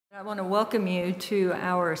I want to welcome you to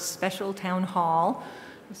our special town hall.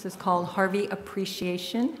 This is called Harvey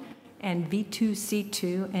Appreciation and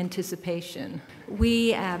V2C2 Anticipation.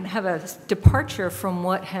 We have a departure from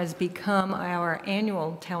what has become our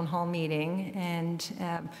annual town hall meeting, and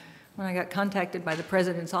when I got contacted by the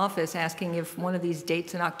president's office asking if one of these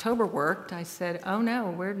dates in October worked, I said, oh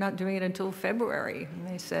no, we're not doing it until February. And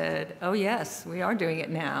they said, oh yes, we are doing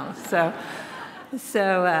it now.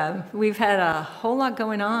 So we've had a whole lot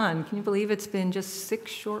going on. Can you believe it's been just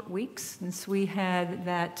 6 short weeks since we had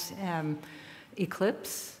that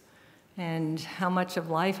eclipse, and how much of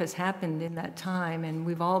life has happened in that time? And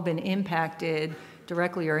we've all been impacted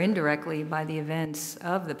directly or indirectly by the events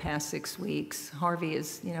of the past 6 weeks. Harvey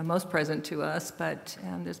is, most present to us, but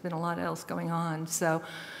there's been a lot else going on. So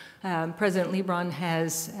President Lebron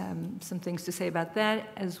has some things to say about that,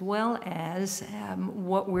 as well as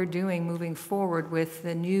what we're doing moving forward with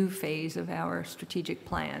the new phase of our strategic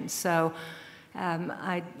plan. So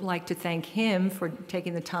I'd like to thank him for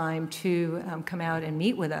taking the time to come out and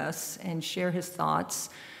meet with us and share his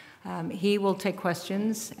thoughts. He will take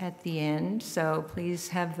questions at the end, so please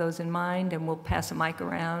have those in mind, and we'll pass a mic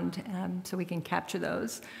around so we can capture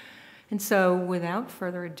those. And so, without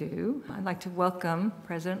further ado, I'd like to welcome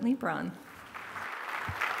President Lebron.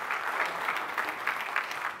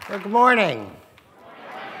 Well, good morning.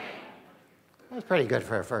 That was pretty good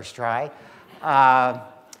for a first try.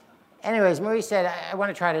 Anyways, Marie said I want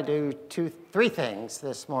to try to do three things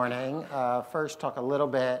this morning. First, talk a little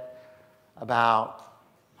bit about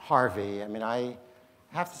Harvey. I mean, I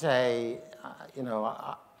have to say,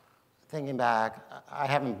 thinking back, I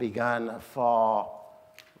haven't begun a fall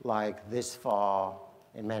like this fall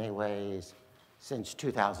in many ways since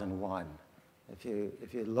 2001. If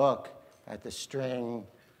you look at the string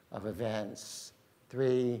of events,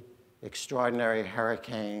 3 extraordinary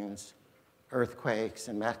hurricanes, earthquakes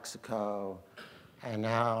in Mexico, and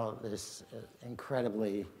now this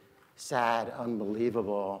incredibly sad,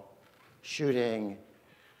 unbelievable shooting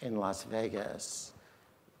in Las Vegas,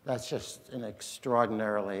 that's just an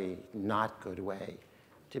extraordinarily not good way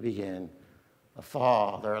to begin a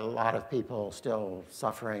fall. There are a lot of people still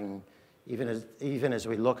suffering, even as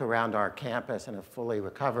we look around our campus and have fully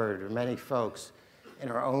recovered. There are many folks in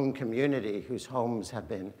our own community whose homes have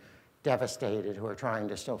been devastated, who are trying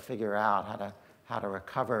to still figure out how to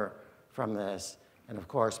recover from this. And of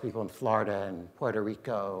course, people in Florida and Puerto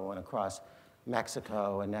Rico and across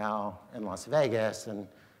Mexico and now in Las Vegas. And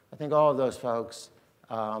I think all of those folks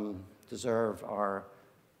deserve our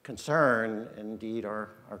concern, indeed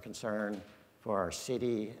our concern for our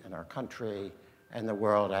city and our country and the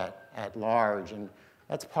world at large. And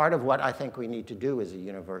that's part of what I think we need to do as a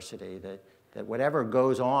university, that whatever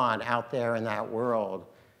goes on out there in that world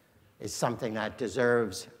is something that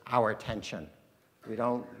deserves our attention. We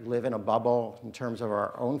don't live in a bubble in terms of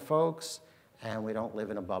our own folks, and we don't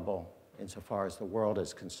live in a bubble insofar as the world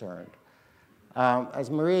is concerned.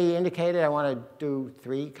 As Marie indicated, I want to do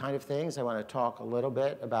 3 kind of things. I want to talk a little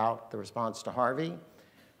bit about the response to Harvey,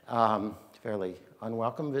 fairly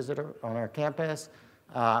unwelcome visitor on our campus.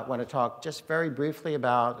 I want to talk just very briefly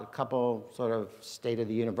about a couple sort of state of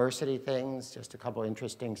the university things, just a couple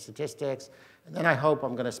interesting statistics. And then I hope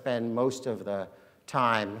I'm going to spend most of the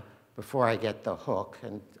time before I get the hook.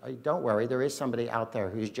 And don't worry, there is somebody out there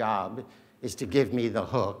whose job is to give me the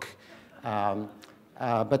hook.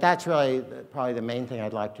 But that's really probably the main thing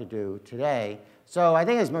I'd like to do today. So I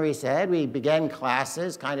think, as Marie said, we began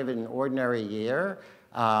classes kind of in an ordinary year.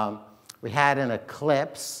 We had an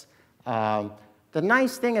eclipse. The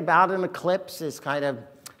nice thing about an eclipse is kind of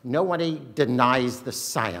nobody denies the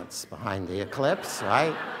science behind the eclipse,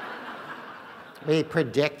 right? We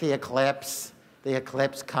predict the eclipse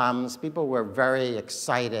comes. People were very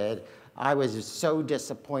excited. I was so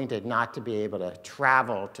disappointed not to be able to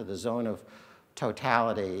travel to the zone of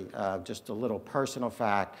totality. Just a little personal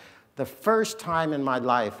fact. The first time in my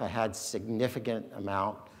life I had significant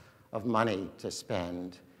amount of money to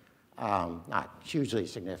spend. Not hugely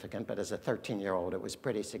significant, but as a 13-year-old, it was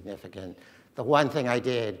pretty significant. The one thing I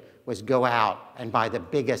did was go out and buy the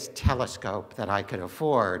biggest telescope that I could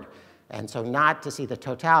afford. And so not to see the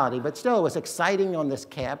totality, but still it was exciting on this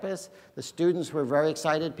campus. The students were very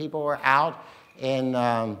excited. People were out in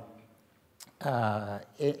the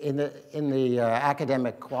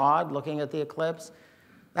academic quad looking at the eclipse.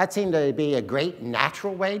 That seemed to be a great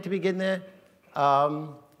natural way to begin the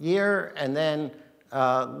year. And then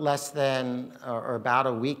less than, or about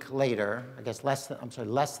a week later, I guess less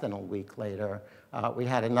than a week later, we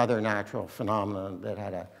had another natural phenomenon that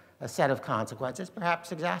had a set of consequences,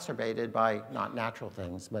 perhaps exacerbated by not natural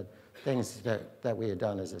things, but things that we had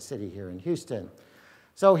done as a city here in Houston.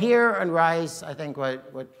 So here in Rice, I think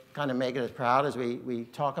what kind of makes us proud is we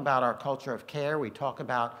talk about our culture of care, we talk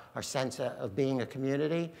about our sense of being a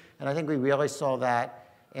community, and I think we really saw that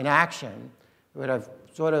in action. What I've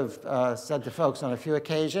sort of said to folks on a few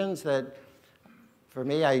occasions that for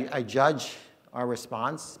me, I judge our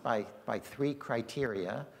response by three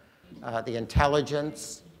criteria. The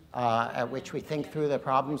intelligence at which we think through the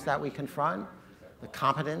problems that we confront, the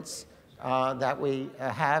competence that we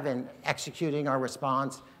have in executing our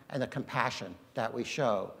response, and the compassion that we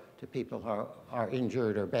show to people who are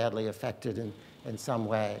injured or badly affected in some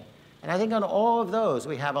way. And I think on all of those,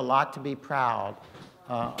 we have a lot to be proud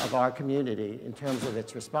of our community in terms of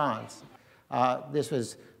its response. This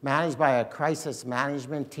was managed by a crisis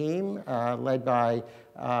management team led by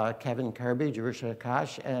Kevin Kirby, Jerusha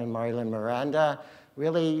Akash, and Marilyn Miranda,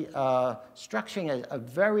 really structuring a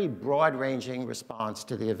very broad-ranging response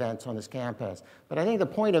to the events on this campus. But I think the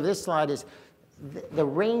point of this slide is the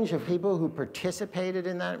range of people who participated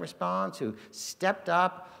in that response, who stepped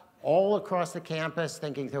up all across the campus,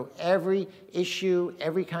 thinking through every issue,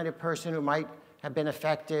 every kind of person who might have been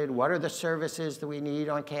affected. What are the services that we need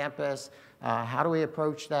on campus? How do we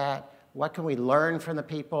approach that? What can we learn from the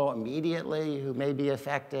people immediately who may be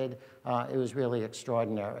affected? It was really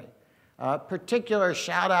extraordinary. Particular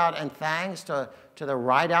shout out and thanks to the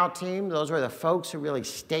Ride Out team. Those were the folks who really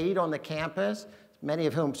stayed on the campus, many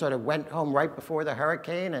of whom sort of went home right before the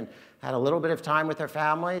hurricane and had a little bit of time with their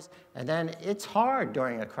families. And then it's hard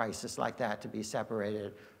during a crisis like that to be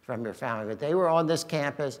separated from your family. But they were on this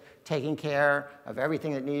campus taking care of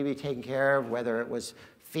everything that needed to be taken care of, whether it was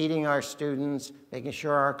feeding our students, making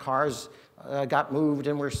sure our cars got moved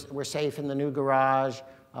and were safe in the new garage,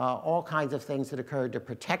 all kinds of things that occurred to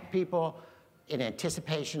protect people in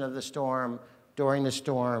anticipation of the storm, during the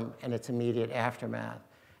storm, and its immediate aftermath.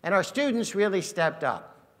 And our students really stepped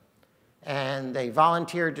up. And they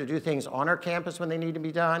volunteered to do things on our campus when they need to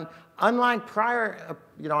be done. Unlike prior,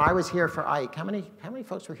 I was here for Ike. How many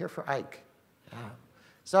folks were here for Ike? Yeah.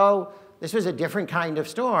 So this was a different kind of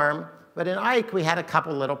storm, but in Ike, we had a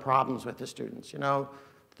couple little problems with the students.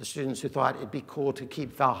 The students who thought it'd be cool to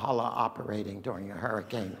keep Valhalla operating during a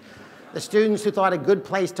hurricane. The students who thought a good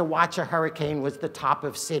place to watch a hurricane was the top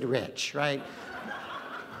of Sid Rich, right?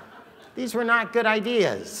 These were not good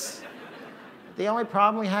ideas. The only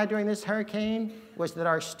problem we had during this hurricane was that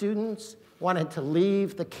our students wanted to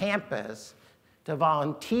leave the campus to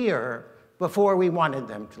volunteer before we wanted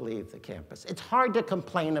them to leave the campus. It's hard to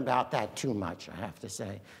complain about that too much, I have to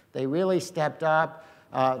say. They really stepped up.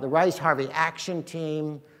 The Rice Harvey Action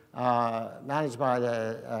Team, managed by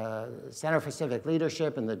the Center for Civic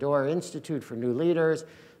Leadership and the Doerr Institute for New Leaders,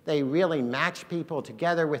 they really matched people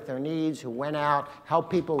together with their needs, who went out, helped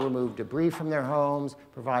people remove debris from their homes,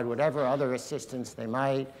 provide whatever other assistance they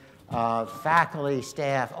might. Faculty,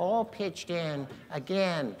 staff, all pitched in,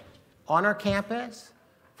 again, on our campus,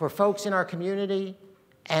 for folks in our community,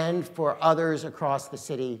 and for others across the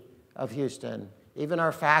city of Houston. Even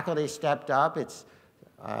our faculty stepped up. It's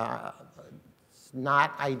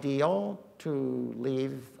not ideal to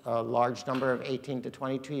leave a large number of 18 to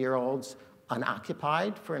 22-year-olds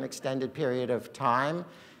unoccupied for an extended period of time.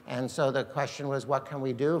 And so the question was, what can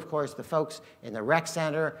we do? Of course, the folks in the rec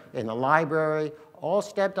center, in the library, all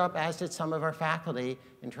stepped up, as did some of our faculty,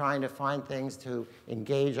 in trying to find things to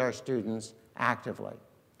engage our students actively.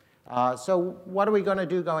 So what are we going to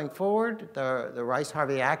do going forward? The Rice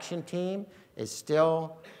Harvey Action Team is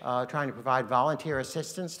still trying to provide volunteer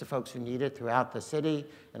assistance to folks who need it throughout the city,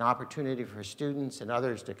 an opportunity for students and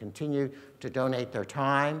others to continue to donate their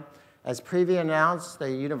time. As previously announced, the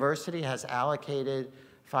university has allocated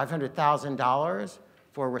 $500,000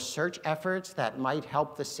 for research efforts that might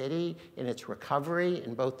help the city in its recovery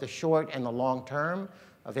in both the short and the long term,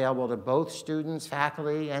 available to both students,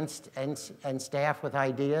 faculty, and staff with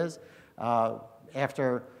ideas.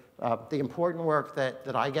 The important work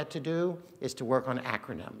that I get to do is to work on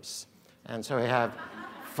acronyms. And so we have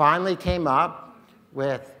finally came up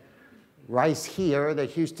with Rice Here, the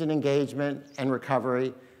Houston Engagement and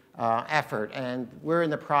Recovery effort. And we're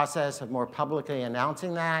in the process of more publicly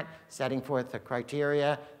announcing that, setting forth the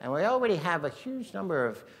criteria. And we already have a huge number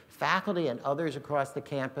of faculty and others across the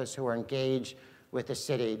campus who are engaged with the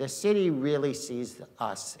city. The city really sees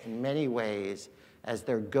us in many ways as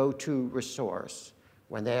their go-to resource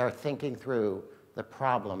when they are thinking through the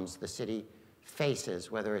problems the city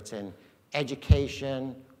faces, whether it's in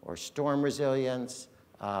education or storm resilience,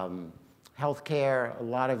 healthcare, a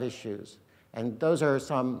lot of issues. And those are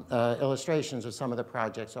some illustrations of some of the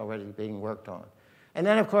projects already being worked on. And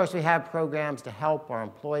then, of course, we have programs to help our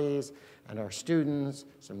employees and our students,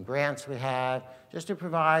 some grants we have, just to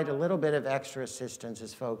provide a little bit of extra assistance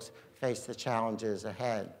as folks face the challenges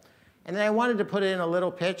ahead. And then I wanted to put in a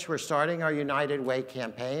little pitch. We're starting our United Way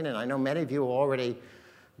campaign, and I know many of you already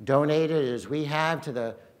donated, as we have, to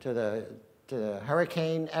the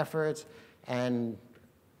hurricane efforts, and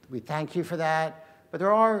we thank you for that. But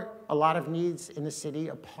there are a lot of needs in the city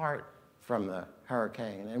apart from the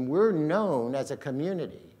hurricane, and we're known as a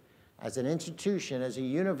community, as an institution, as a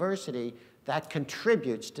university that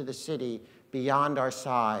contributes to the city beyond our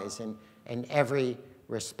size in every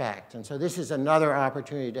respect. And so this is another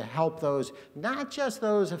opportunity to help those, not just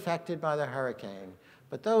those affected by the hurricane,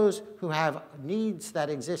 but those who have needs that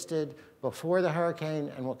existed before the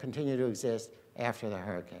hurricane and will continue to exist after the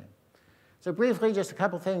hurricane. So briefly, just a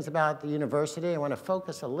couple things about the university. I want to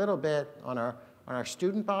focus a little bit on our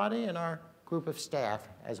student body and our group of staff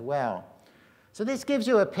as well. So this gives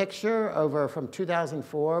you a picture over from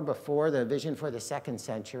 2004, before the Vision for the Second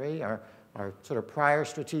Century, our sort of prior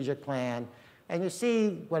strategic plan. And you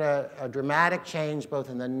see what a dramatic change both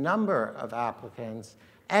in the number of applicants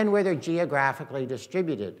and where they're geographically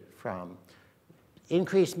distributed from.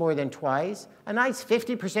 Increased more than twice. A nice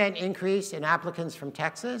 50% increase in applicants from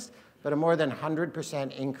Texas, but a more than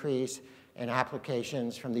 100% increase in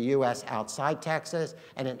applications from the US outside Texas,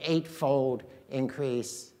 and an eightfold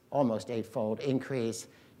increase, almost eightfold increase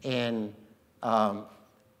in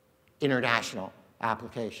international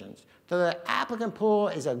applications. So the applicant pool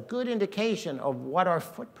is a good indication of what our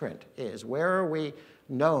footprint is. Where are we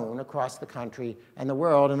known across the country and the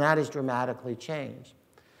world? And that has dramatically changed.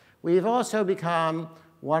 We've also become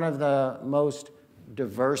one of the most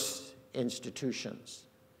diverse institutions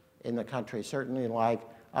in the country, certainly like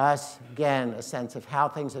us. Again, a sense of how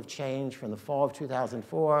things have changed from the fall of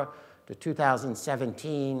 2004 to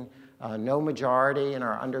 2017. No majority in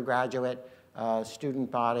our undergraduate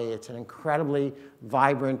student body. It's an incredibly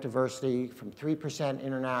vibrant diversity, from 3%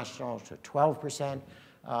 international to 12%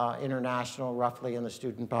 international, roughly, in the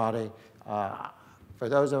student body. For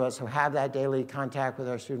those of us who have that daily contact with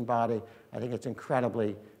our student body, I think it's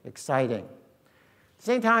incredibly exciting. At the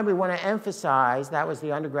same time, we want to emphasize, that was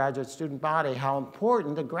the undergraduate student body, how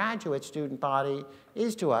important the graduate student body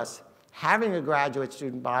is to us. Having a graduate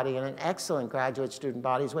student body, and an excellent graduate student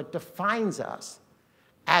body, is what defines us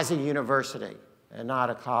as a university and not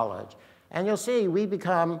a college. And you'll see we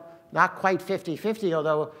become not quite 50-50,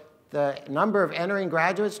 although the number of entering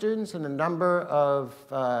graduate students and the number of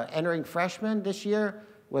entering freshmen this year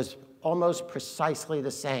was almost precisely the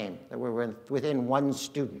same. That we were within one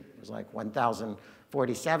student. It was like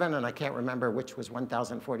 1,047, and I can't remember which was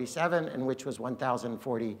 1,047 and which was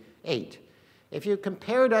 1,048. If you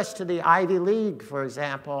compared us to the Ivy League, for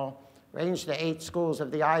example, range the 8 schools of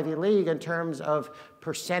the Ivy League in terms of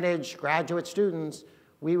percentage graduate students,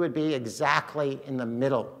 we would be exactly in the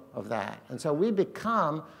middle of that. And so we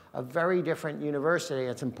become a very different university.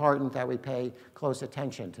 It's important that we pay close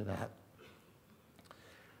attention to that.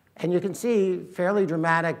 And you can see fairly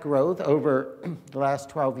dramatic growth over the last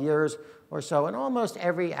 12 years or so in almost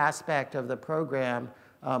every aspect of the program.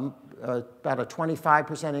 About a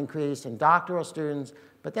 25% increase in doctoral students,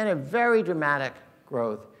 but then a very dramatic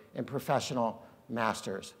growth in professional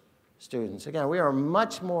master's students. Again, we are a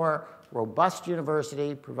much more robust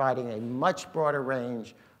university, providing a much broader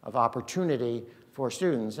range of opportunity for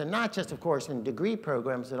students, and not just, of course, in degree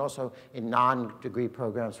programs, but also in non-degree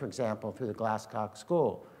programs, for example, through the Glasscock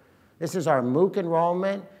School. This is our MOOC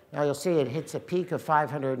enrollment. Now you'll see it hits a peak of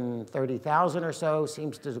 530,000 or so,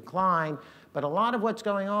 seems to decline, but a lot of what's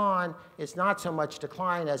going on is not so much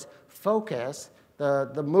decline as focus.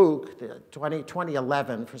 The MOOC,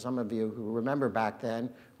 2011, for some of you who remember back then,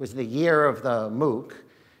 was the year of the MOOC.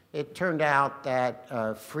 It turned out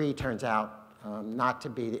that free turns out not to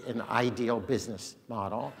be an ideal business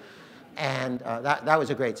model. And that was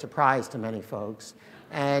a great surprise to many folks.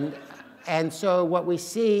 And so what we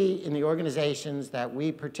see in the organizations that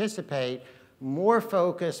we participate, more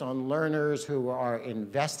focus on learners who are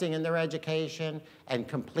investing in their education and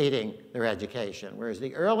completing their education, whereas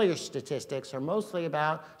the earlier statistics are mostly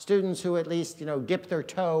about students who at least dip their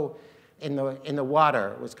toe in the water.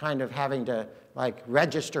 It was kind of having to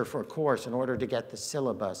register for a course in order to get the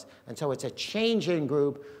syllabus. And so it's a changing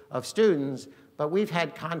group of students, but we've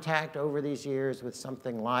had contact over these years with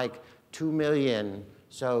something like 2 million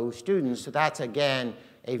students. So that's, again,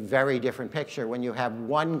 a very different picture. When you have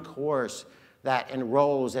one course that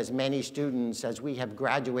enrolls as many students as we have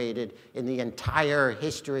graduated in the entire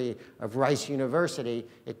history of Rice University,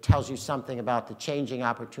 it tells you something about the changing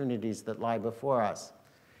opportunities that lie before us.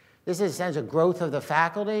 This is a sense of growth of the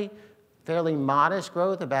faculty. fairly modest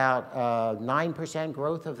growth, about 9%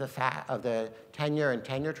 growth of the tenure and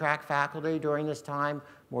tenure track faculty during this time,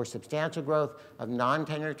 more substantial growth of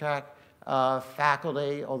non-tenure track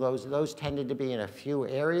faculty, although those tended to be in a few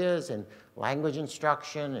areas, in language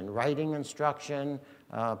instruction and writing instruction,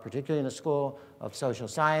 particularly in the School of Social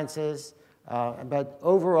Sciences. But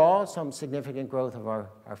overall, some significant growth of our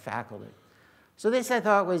faculty. So this I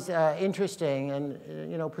thought was interesting,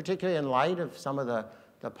 and particularly in light of some of the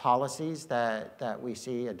policies that we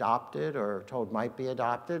see adopted or told might be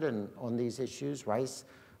adopted and on these issues. Rice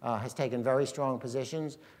has taken very strong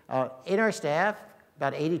positions. In our staff,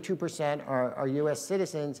 about 82% are US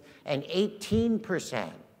citizens, and 18%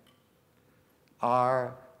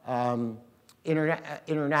 are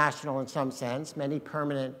international in some sense, many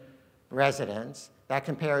permanent residents. That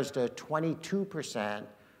compares to 22%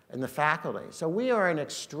 in the faculty. So we are an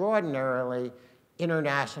extraordinarily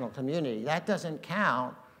international community. That doesn't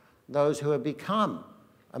count those who have become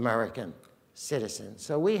American citizens.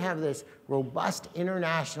 So we have this robust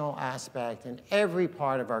international aspect in every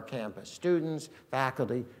part of our campus, students,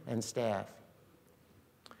 faculty, and staff.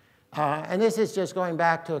 And this is just going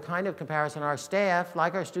back to a kind of comparison. Our staff,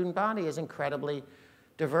 like our student body, is incredibly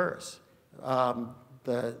diverse.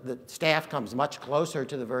 The staff comes much closer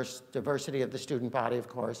to the diversity of the student body, of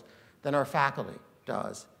course, than our faculty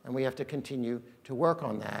does. And we have to continue to work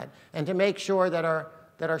on that and to make sure that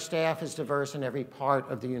our staff is diverse in every part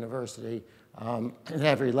of the university and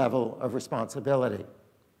every level of responsibility.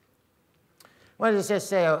 I wanted to just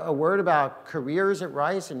say a word about Careers at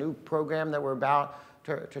Rice, a new program that we're about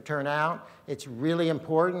to turn out. It's really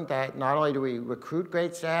important that not only do we recruit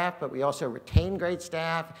great staff, but we also retain great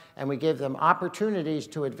staff, and we give them opportunities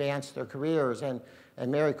to advance their careers. And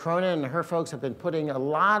Mary Cronin and her folks have been putting a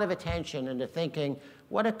lot of attention into thinking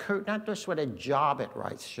not just what a job at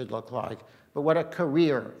Rice should look like, but what a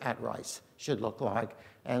career at Rice should look like.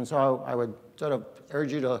 And so I would sort of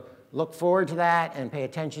urge you to look forward to that and pay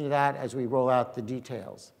attention to that as we roll out the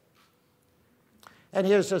details. And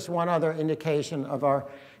here's just one other indication of our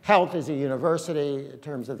health as a university in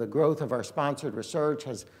terms of the growth of our sponsored research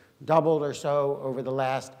has doubled or so over the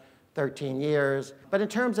last 13 years. But in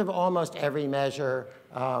terms of almost every measure,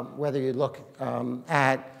 whether you look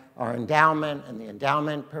at our endowment and the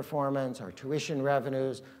endowment performance, our tuition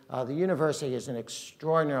revenues, the university is in an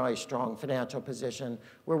extraordinarily strong financial position.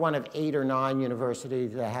 We're one of 8 or 9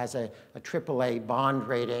 universities that has a AAA bond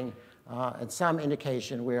rating, and some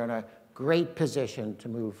indication we're in a great position to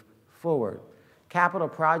move forward. Capital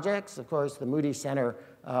projects, of course, the Moody Center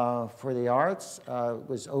for the Arts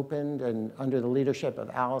was opened, and under the leadership of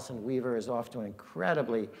Allison Weaver is off to an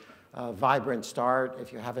incredibly vibrant start.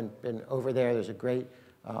 If you haven't been over there, there's a great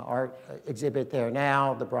art exhibit there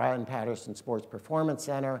now. The Brian Patterson Sports Performance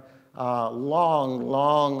Center,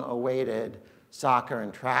 long awaited soccer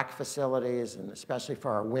and track facilities, and especially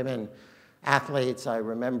for our women athletes. I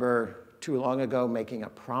remember too long ago making a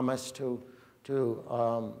promise to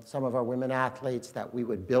some of our women athletes that we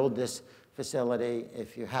would build this facility.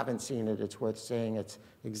 If you haven't seen it, it's worth seeing. It's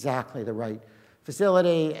exactly the right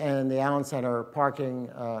facility. And the Allen Center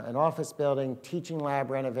parking and office building, teaching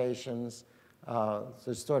lab renovations.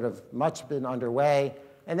 There's sort of much been underway.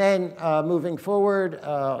 And then moving forward,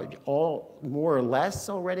 all more or less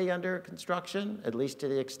already under construction, at least to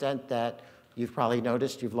the extent that you've probably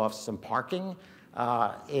noticed you've lost some parking,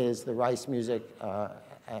 is the Rice Music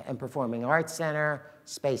and Performing Arts Center,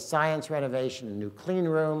 space science renovation, a new clean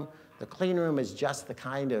room. The clean room is just the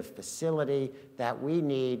kind of facility that we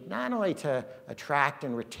need, not only to attract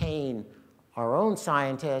and retain our own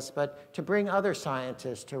scientists, but to bring other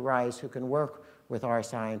scientists to Rice who can work with our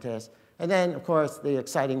scientists. And then, of course, the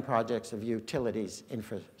exciting projects of utilities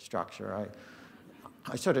infrastructure.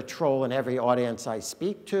 I sort of troll in every audience I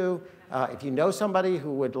speak to. If you know somebody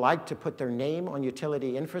who would like to put their name on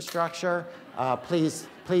utility infrastructure, please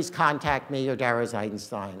contact me or Dara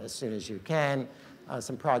Zeidenstein as soon as you can.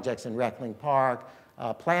 Some projects in Reckling Park.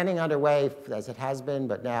 Planning underway, as it has been,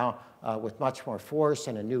 but now with much more force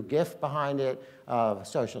and a new gift behind it.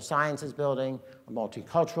 Social Sciences Building, a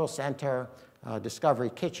multicultural center, Discovery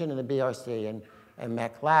Kitchen in the BRC, and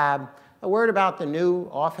Mech Lab. A word about the new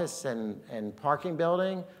office and parking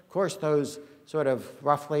building. Of course, those sort of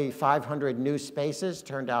roughly 500 new spaces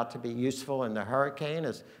turned out to be useful in the hurricane,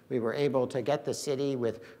 as we were able to get the city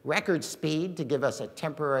with record speed to give us a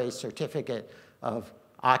temporary certificate of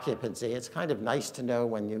occupancy. It's kind of nice to know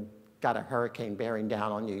when you've got a hurricane bearing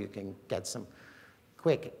down on you, you can get some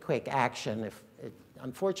quick action.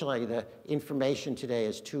 Unfortunately, the information today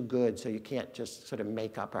is too good, so you can't just sort of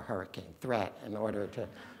make up a hurricane threat in order to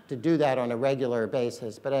do that on a regular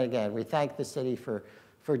basis. But again, we thank the city for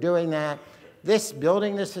for doing that.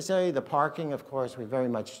 Building this facility, the parking, of course, we very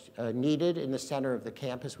much needed in the center of the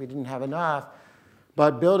campus. We didn't have enough.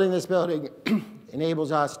 But building this building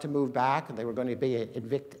enables us to move back. They were going to be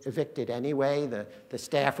evicted anyway, the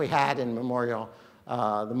staff we had in the Memorial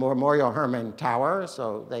Hermann Tower.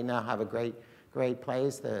 So they now have a great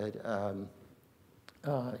place, the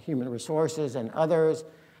Human Resources and others.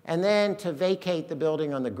 And then to vacate the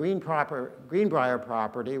building on the Greenbrier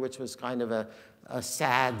property, which was kind of a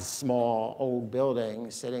sad, small, old building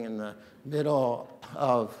sitting in the middle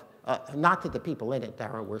of, not that the people in it,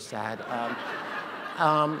 Dara, were sad,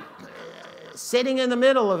 sitting in the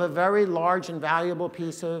middle of a very large and valuable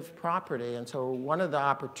piece of property. And so one of the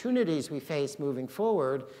opportunities we face moving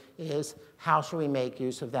forward is how should we make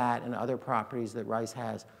use of that and other properties that Rice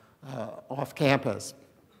has off campus.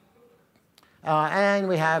 And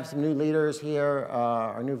we have some new leaders here,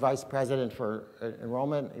 our new vice president for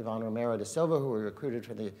enrollment, Yvonne Romero da Silva, who we recruited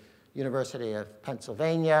from the University of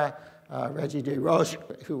Pennsylvania, Reggie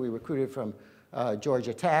DeRoche, who we recruited from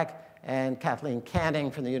Georgia Tech, and Kathleen Canning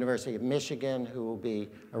from the University of Michigan, who will be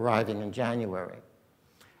arriving in January.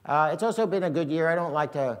 It's also been a good year. I don't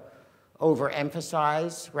like to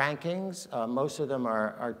overemphasize rankings. Most of them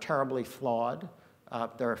are terribly flawed.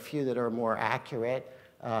 There are a few that are more accurate.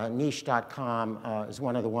 Niche.com is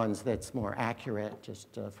one of the ones that's more accurate,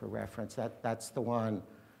 just for reference. That's the one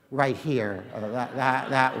right here,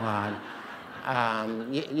 that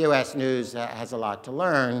one. U.S. News has a lot to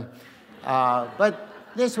learn. But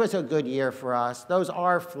this was a good year for us. Those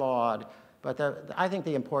are flawed, but I think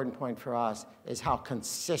the important point for us is how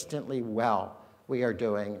consistently well we are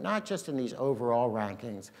doing, not just in these overall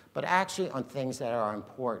rankings, but actually on things that are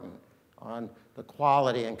important, on the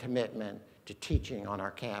quality and commitment to teaching on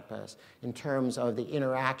our campus, in terms of the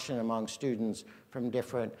interaction among students from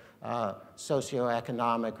different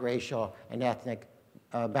socioeconomic, racial, and ethnic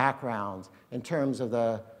backgrounds, in terms of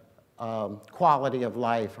the quality of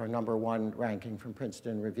life, our #1 ranking from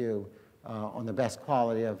Princeton Review on the best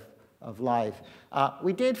quality of life.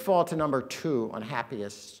 We did fall to #2 on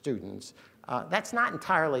happiest students. That's not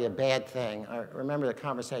entirely a bad thing. I remember the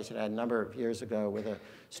conversation I had a number of years ago with a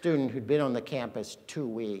student who'd been on the campus 2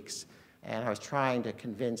 weeks, and I was trying to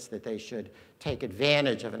convince that they should take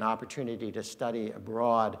advantage of an opportunity to study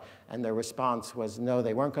abroad, and their response was no,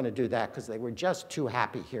 they weren't going to do that because they were just too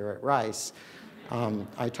happy here at Rice.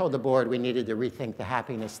 I told the board we needed to rethink the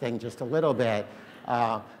happiness thing just a little bit,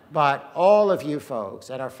 but all of you folks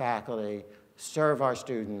and our faculty serve our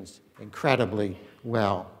students incredibly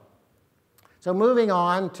well. So moving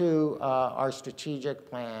on to our strategic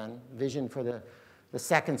plan, vision for the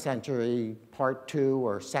second century, part 2,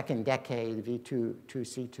 or second decade,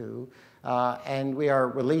 V2C2. And we are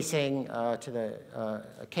releasing to the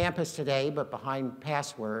campus today, but behind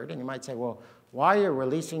password. And you might say, well, why are you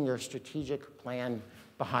releasing your strategic plan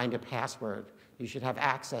behind a password? You should have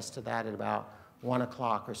access to that at about 1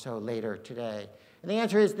 o'clock or so later today. And the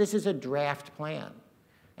answer is this is a draft plan.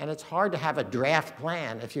 And it's hard to have a draft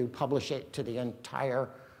plan if you publish it to the entire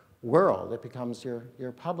world. It becomes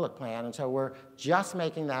your public plan. And so we're just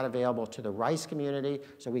making that available to the Rice community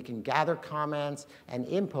so we can gather comments and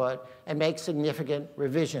input and make significant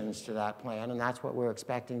revisions to that plan. And that's what we're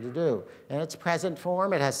expecting to do. In its present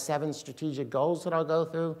form, it has 7 strategic goals that I'll go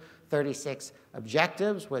through, 36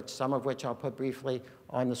 objectives, some of which I'll put briefly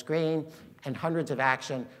on the screen, and hundreds of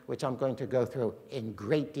action, which I'm going to go through in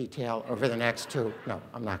great detail over the next 2. No,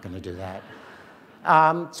 I'm not going to do that.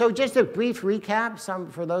 So just a brief recap,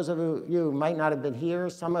 for those of you who might not have been here,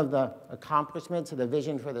 some of the accomplishments of the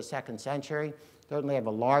vision for the second century. Certainly have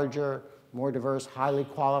a larger, more diverse, highly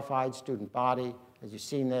qualified student body. As you've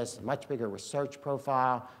seen this, a much bigger research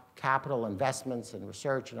profile, capital investments in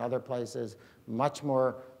research and other places, much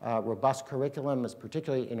more robust curriculum, is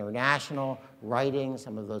particularly international, writing,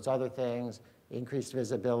 some of those other things, increased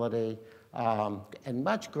visibility, and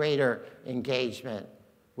much greater engagement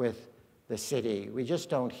with the city. We just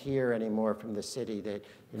don't hear anymore from the city that,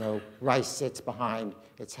 Rice sits behind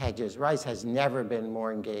its hedges. Rice has never been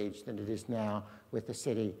more engaged than it is now with the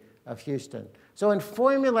city of Houston. So in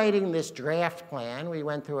formulating this draft plan, we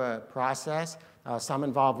went through a process. Some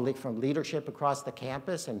involved from leadership across the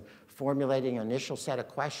campus and formulating an initial set of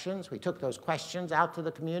questions. We took those questions out to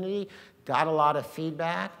the community, got a lot of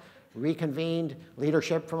feedback, reconvened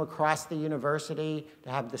leadership from across the university to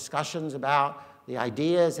have discussions about the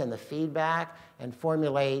ideas and the feedback, and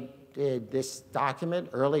formulated this document,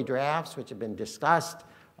 early drafts, which have been discussed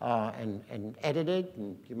and edited.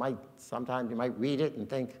 And sometimes you might read it and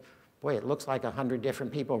think, boy, it looks like 100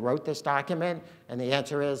 different people wrote this document. And the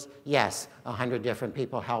answer is, yes, 100 different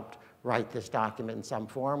people helped write this document in some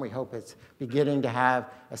form. We hope it's beginning to have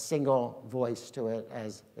a single voice to it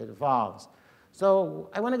as it evolves. So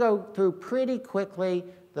I want to go through pretty quickly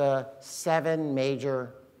the 7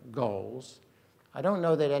 major goals. I don't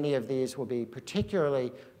know that any of these will be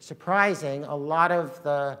particularly surprising. A lot of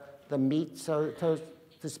the meat, so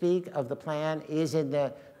to speak, of the plan is in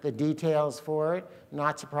the details for it.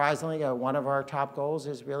 Not surprisingly, one of our top goals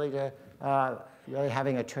is really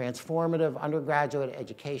having a transformative undergraduate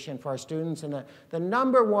education for our students. And the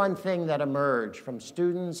number one thing that emerged from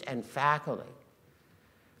students and faculty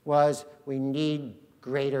was we need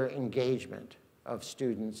greater engagement of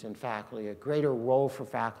students and faculty, a greater role for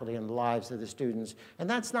faculty in the lives of the students. And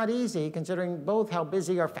that's not easy, considering both how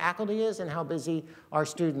busy our faculty is and how busy our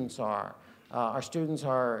students are. Our students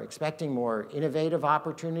are expecting more innovative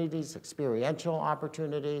opportunities, experiential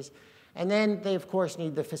opportunities. And then they, of course,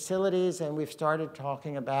 need the facilities. And we've started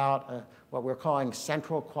talking about what we're calling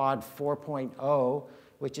Central Quad 4.0,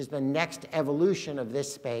 which is the next evolution of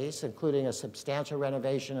this space, including a substantial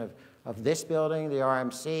renovation of this building, the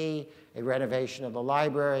RMC, a renovation of the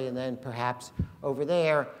library, and then perhaps over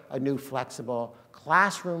there, a new flexible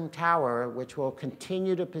classroom tower, which will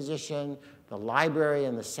continue to position the library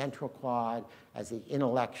and the Central Quad as the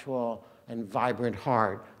intellectual and vibrant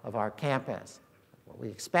heart of our campus. What we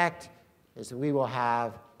expect is that we will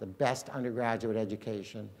have the best undergraduate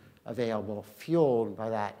education available, fueled by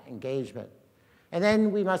that engagement. And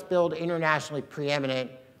then we must build internationally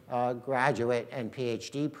preeminent graduate and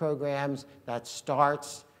PhD programs. That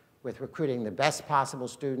starts with recruiting the best possible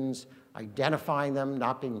students, identifying them,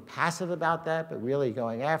 not being passive about that, but really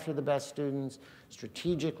going after the best students,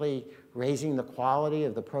 strategically raising the quality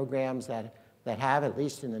of the programs that have, at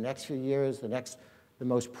least in the next few years, the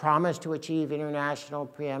most promise to achieve international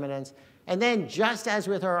preeminence. And then, just as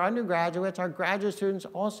with our undergraduates, our graduate students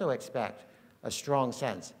also expect a strong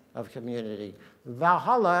sense of community.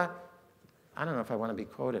 Valhalla, I don't know if I want to be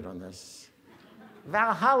quoted on this.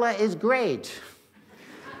 Valhalla is great,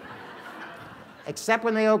 except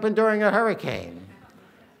when they open during a hurricane.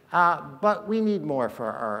 But we need more for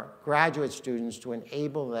our graduate students to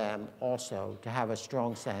enable them also to have a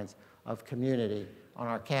strong sense of community on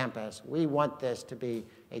our campus. We want this to be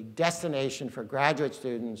a destination for graduate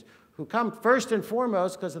students who come first and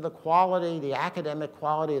foremost because of the quality, the academic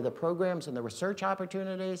quality of the programs and the research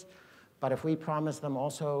opportunities. But if we promise them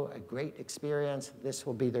also a great experience, this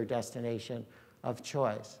will be their destination of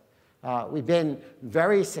choice. We've been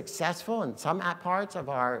very successful in some parts of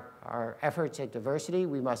our efforts at diversity.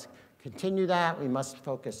 We must continue that. We must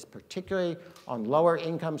focus particularly on lower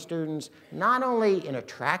income students, not only in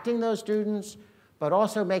attracting those students, but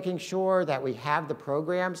also making sure that we have the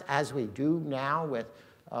programs, as we do now with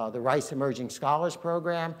the Rice Emerging Scholars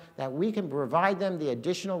Program, that we can provide them the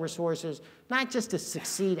additional resources, not just to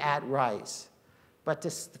succeed at Rice, but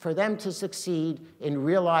for them to succeed in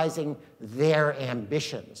realizing their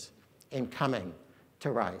ambitions in coming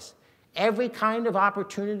to Rice. Every kind of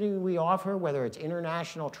opportunity we offer, whether it's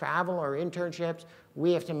international travel or internships,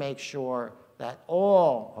 we have to make sure that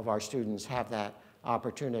all of our students have that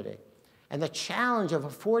opportunity. And the challenge of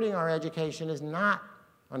affording our education is not,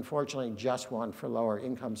 unfortunately, just one for lower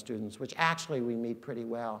income students, which actually we meet pretty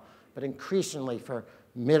well, but increasingly for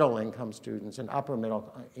middle income students and upper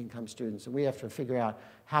middle income students. And we have to figure out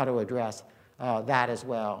how to address that as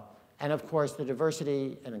well. And of course, the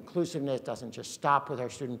diversity and inclusiveness doesn't just stop with our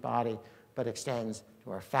student body, but extends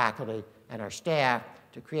to our faculty and our staff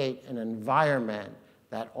to create an environment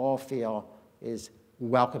that all feel is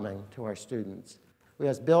welcoming to our students. We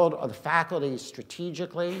must build the faculty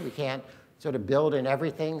strategically. We can't sort of build in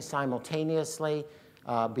everything simultaneously.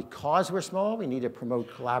 Because we're small, we need to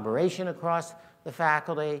promote collaboration across the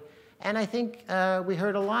faculty. And I think we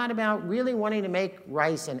heard a lot about really wanting to make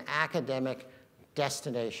Rice an academic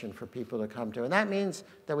destination for people to come to. And that means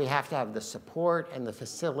that we have to have the support and the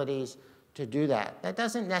facilities to do that. That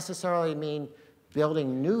doesn't necessarily mean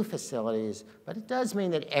building new facilities, but it does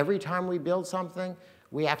mean that every time we build something,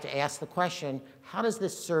 we have to ask the question, how does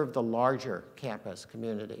this serve the larger campus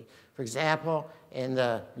community? For example, in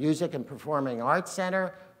the Music and Performing Arts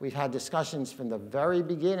Center, we've had discussions from the very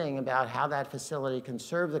beginning about how that facility can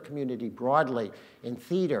serve the community broadly in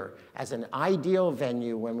theater as an ideal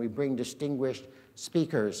venue when we bring distinguished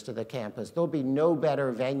speakers to the campus. There'll be no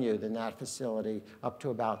better venue than that facility, up to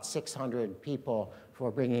about 600 people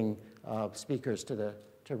for bringing speakers to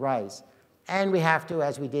Rice. And we have to,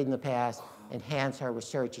 as we did in the past, enhance our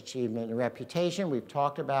research achievement and reputation. We've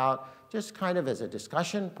talked about, just kind of as a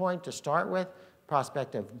discussion point to start with,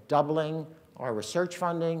 prospect of doubling our research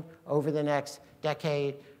funding over the next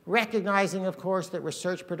decade. recognizing, of course, that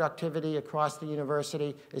research productivity across the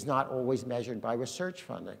university is not always measured by research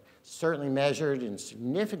funding. It's certainly measured in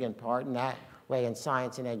significant part in that way in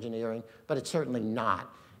science and engineering, but it's certainly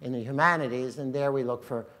not in the humanities, and there we look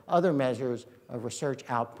for other measures of research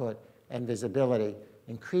output and visibility.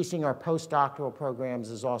 Increasing our postdoctoral programs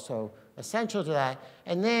is also essential to that.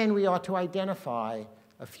 And then we ought to identify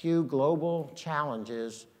a few global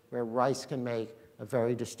challenges where Rice can make a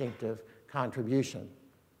very distinctive contribution.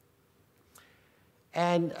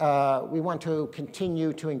 And we want to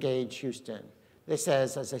continue to engage Houston. This,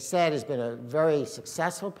 as I said, has been a very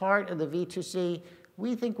successful part of the V2C.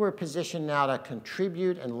 We think we're positioned now to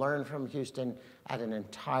contribute and learn from Houston at an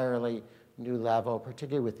entirely new level,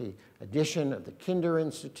 particularly with the addition of the Kinder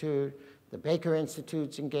Institute, the Baker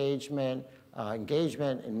Institute's engagement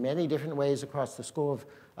in many different ways across the School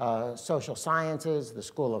of Social Sciences, the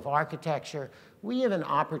School of Architecture. We have an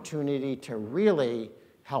opportunity to really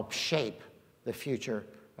help shape the future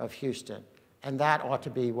of Houston, and that ought to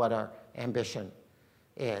be what our ambition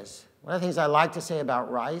is. One of the things I like to say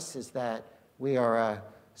about Rice is that we are a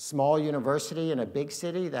small university in a big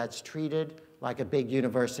city that's treated like a big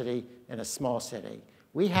university in a small city.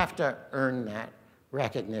 We have to earn that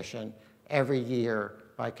recognition every year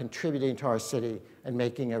by contributing to our city and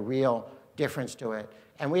making a real difference to it.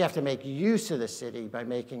 And we have to make use of the city by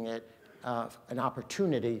making it an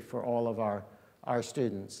opportunity for all of our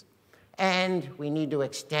students. And we need to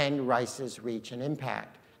extend Rice's reach and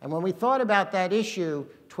impact. And when we thought about that issue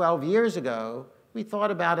 12 years ago, we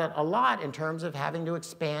thought about it a lot in terms of having to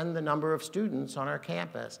expand the number of students on our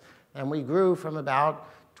campus. And we grew from about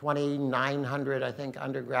 2,900, I think,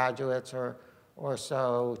 undergraduates or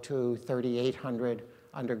so to 3,800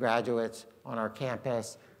 undergraduates on our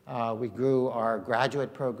campus. We grew our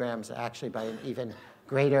graduate programs actually by an even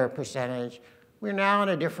greater percentage. We're now in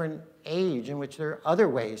a different age in which there are other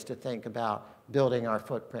ways to think about building our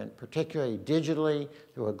footprint, particularly digitally,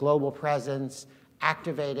 through a global presence,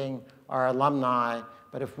 activating our alumni.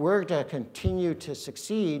 But if we're to continue to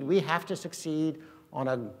succeed, we have to succeed on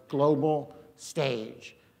a global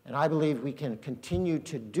stage. And I believe we can continue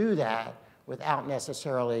to do that without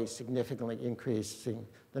necessarily significantly increasing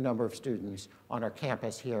the number of students on our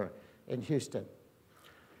campus here in Houston.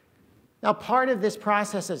 Now, part of this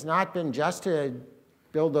process has not been just to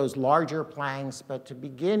build those larger planks, but to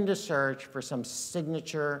begin to search for some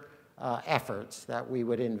signature efforts that we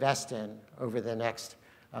would invest in over the next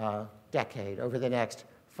decade, over the next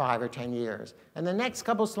 5 or 10 years. And the next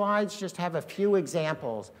couple slides just have a few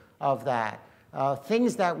examples of that.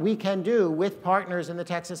 Things that we can do with partners in the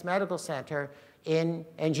Texas Medical Center in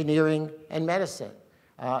engineering and medicine.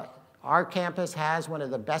 Our campus has one of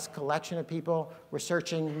the best collection of people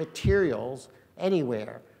researching materials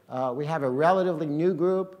anywhere. We have a relatively new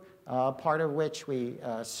group, part of which we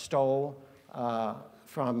stole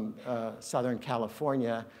from Southern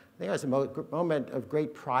California. I think it was a moment of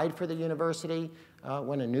great pride for the university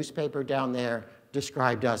when a newspaper down there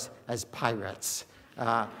described us as pirates.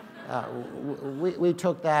 We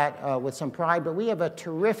took that with some pride, but we have a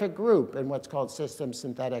terrific group in what's called systems,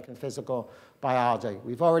 synthetic, and physical biology.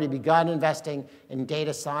 We've already begun investing in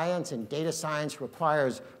data science, and data science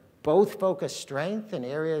requires both focused strength in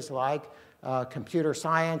areas like computer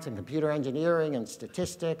science and computer engineering and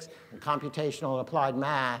statistics and computational and applied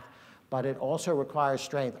math, but it also requires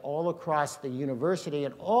strength all across the university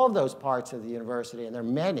and all of those parts of the university, and there are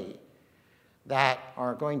many that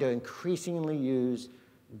are going to increasingly use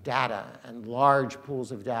data and large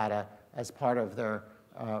pools of data as part of their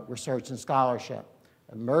research and scholarship.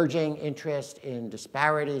 Emerging interest in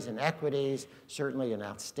disparities and equities, certainly an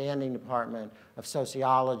outstanding department of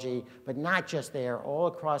sociology, but not just there. All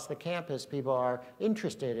across the campus, people are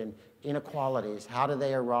interested in inequalities. How do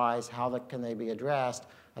they arise? How can they be addressed?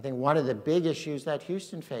 I think one of the big issues that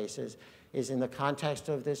Houston faces is in the context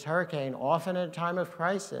of this hurricane, often at a time of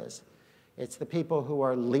crisis. It's the people who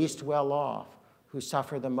are least well off who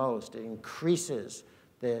suffer the most. It increases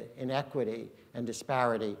the inequity and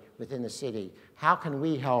disparity within the city. How can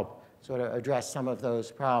we help sort of address some of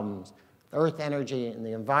those problems? Earth, energy, and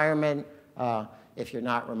the environment, if you're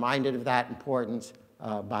not reminded of that importance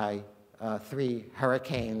by 3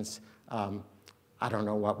 hurricanes, I don't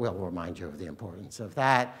know what will remind you of the importance of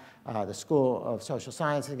that. The School of Social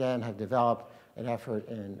Science, again, have developed an effort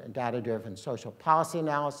in data-driven social policy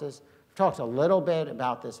analysis. I've talked a little bit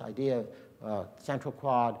about this idea of Central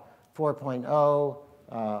Quad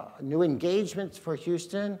 4.0, new engagements for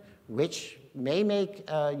Houston, which may make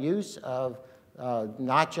use of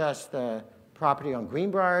not just the property on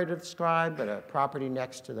Greenbrier to describe, but a property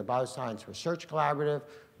next to the Bioscience Research Collaborative,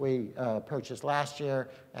 we purchased last year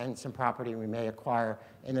and some property we may acquire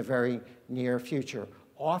in the very near future.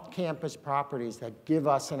 Off-campus properties that give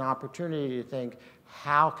us an opportunity to think,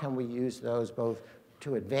 how can we use those both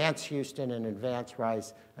to advance Houston and advance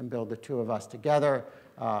Rice and build the two of us together?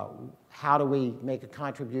 How do we make a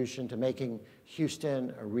contribution to making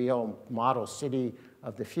Houston a real model city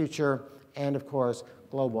of the future? And of course,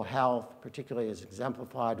 global health, particularly as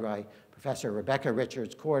exemplified by Professor Rebecca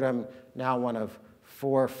Richards Cortum, now one of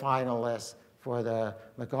 4 finalists for the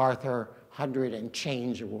MacArthur 100 and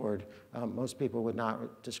Change Award. Most people would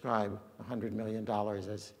not describe $100 million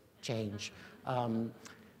as change,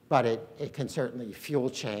 but it can certainly fuel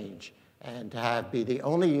change. And to be the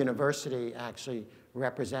only university actually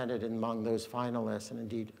represented among those finalists, and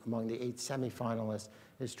indeed among the 8 semifinalists,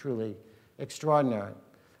 is truly extraordinary.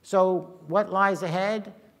 So what lies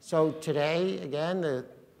ahead? So today, again,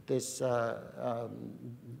 this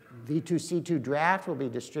V2C2 draft will be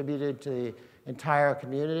distributed to the entire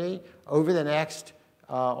community. Over the next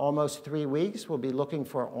almost 3 weeks, we'll be looking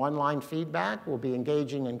for online feedback. We'll be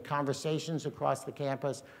engaging in conversations across the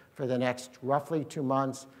campus for the next roughly 2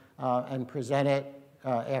 months and present it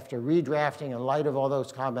after redrafting in light of all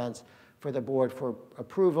those comments for the board for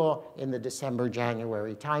approval in the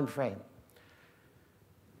December-January timeframe.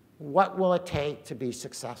 What will it take to be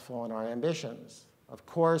successful in our ambitions? Of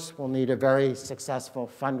course, we'll need a very successful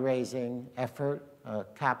fundraising effort, a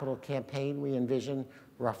capital campaign we envision,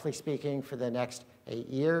 roughly speaking, for the next 8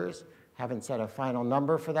 years. Haven't set a final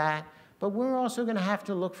number for that. But we're also going to have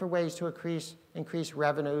to look for ways to increase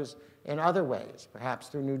revenues in other ways, perhaps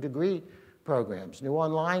through new degree programs, new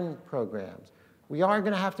online programs. We are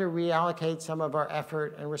going to have to reallocate some of our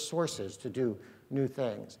effort and resources to do new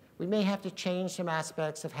things. We may have to change some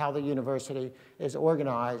aspects of how the university is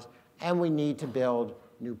organized, and we need to build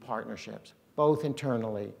new partnerships, both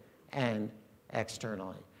internally and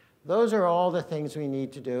externally. Those are all the things we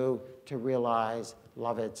need to do to realize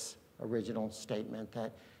Lovett's original statement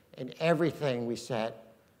that in everything we set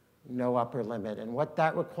no upper limit. And what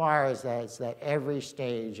that requires is that every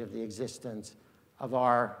stage of the existence of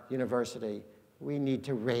our university, we need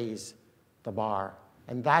to raise the bar.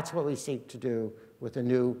 And that's what we seek to do with a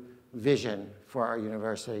new vision for our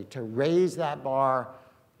university, to raise that bar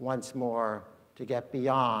once more, to get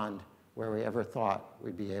beyond where we ever thought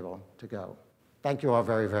we'd be able to go. Thank you all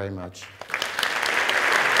very, very much.